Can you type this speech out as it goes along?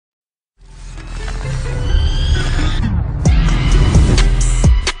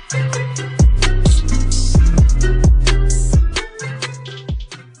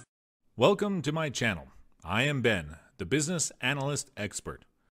Welcome to my channel. I am Ben, the business analyst expert.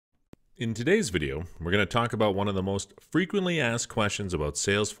 In today's video, we're going to talk about one of the most frequently asked questions about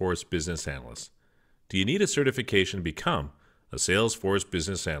Salesforce business analysts. Do you need a certification to become a Salesforce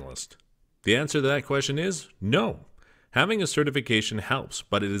business analyst? The answer to that question is no. Having a certification helps,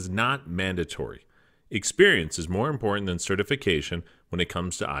 but it is not mandatory. Experience is more important than certification when it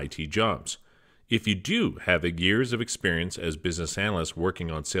comes to IT jobs. If you do have years of experience as business analyst working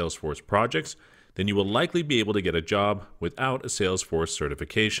on Salesforce projects, then you will likely be able to get a job without a Salesforce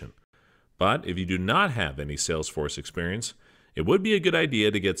certification. But if you do not have any Salesforce experience, it would be a good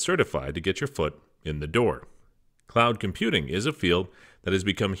idea to get certified to get your foot in the door. Cloud computing is a field that has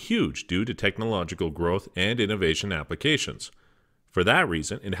become huge due to technological growth and innovation applications. For that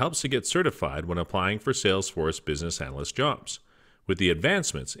reason, it helps to get certified when applying for Salesforce business analyst jobs. With the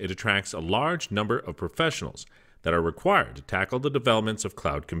advancements, it attracts a large number of professionals that are required to tackle the developments of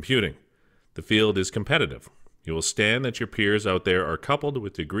cloud computing. The field is competitive. You will stand that your peers out there are coupled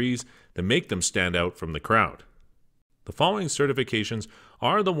with degrees that make them stand out from the crowd. The following certifications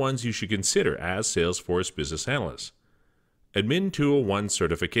are the ones you should consider as Salesforce business analysts. Admin 201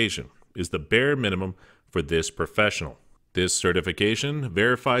 certification is the bare minimum for this professional. This certification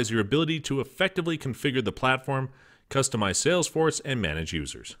verifies your ability to effectively configure the platform, customize Salesforce, and manage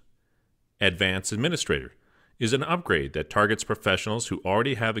users. Advanced Administrator is an upgrade that targets professionals who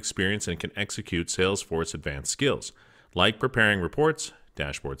already have experience and can execute Salesforce advanced skills, like preparing reports,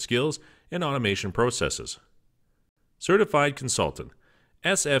 dashboard skills, and automation processes. Certified Consultant.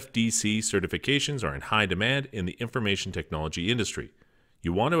 SFDC certifications are in high demand in the information technology industry.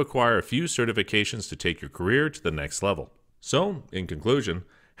 You want to acquire a few certifications to take your career to the next level. So, in conclusion,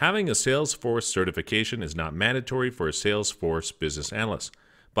 having a Salesforce certification is not mandatory for a Salesforce business analyst,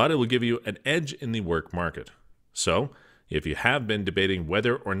 but it will give you an edge in the work market. So, if you have been debating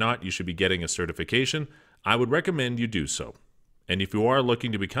whether or not you should be getting a certification, I would recommend you do so. And if you are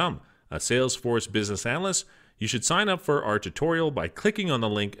looking to become a Salesforce business analyst, you should sign up for our tutorial by clicking on the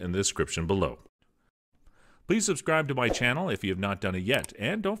link in the description below. Please subscribe to my channel if you have not done it yet,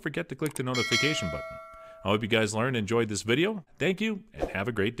 and don't forget to click the notification button. I hope you guys learned and enjoyed this video. Thank you, and have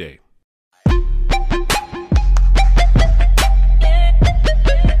a great day.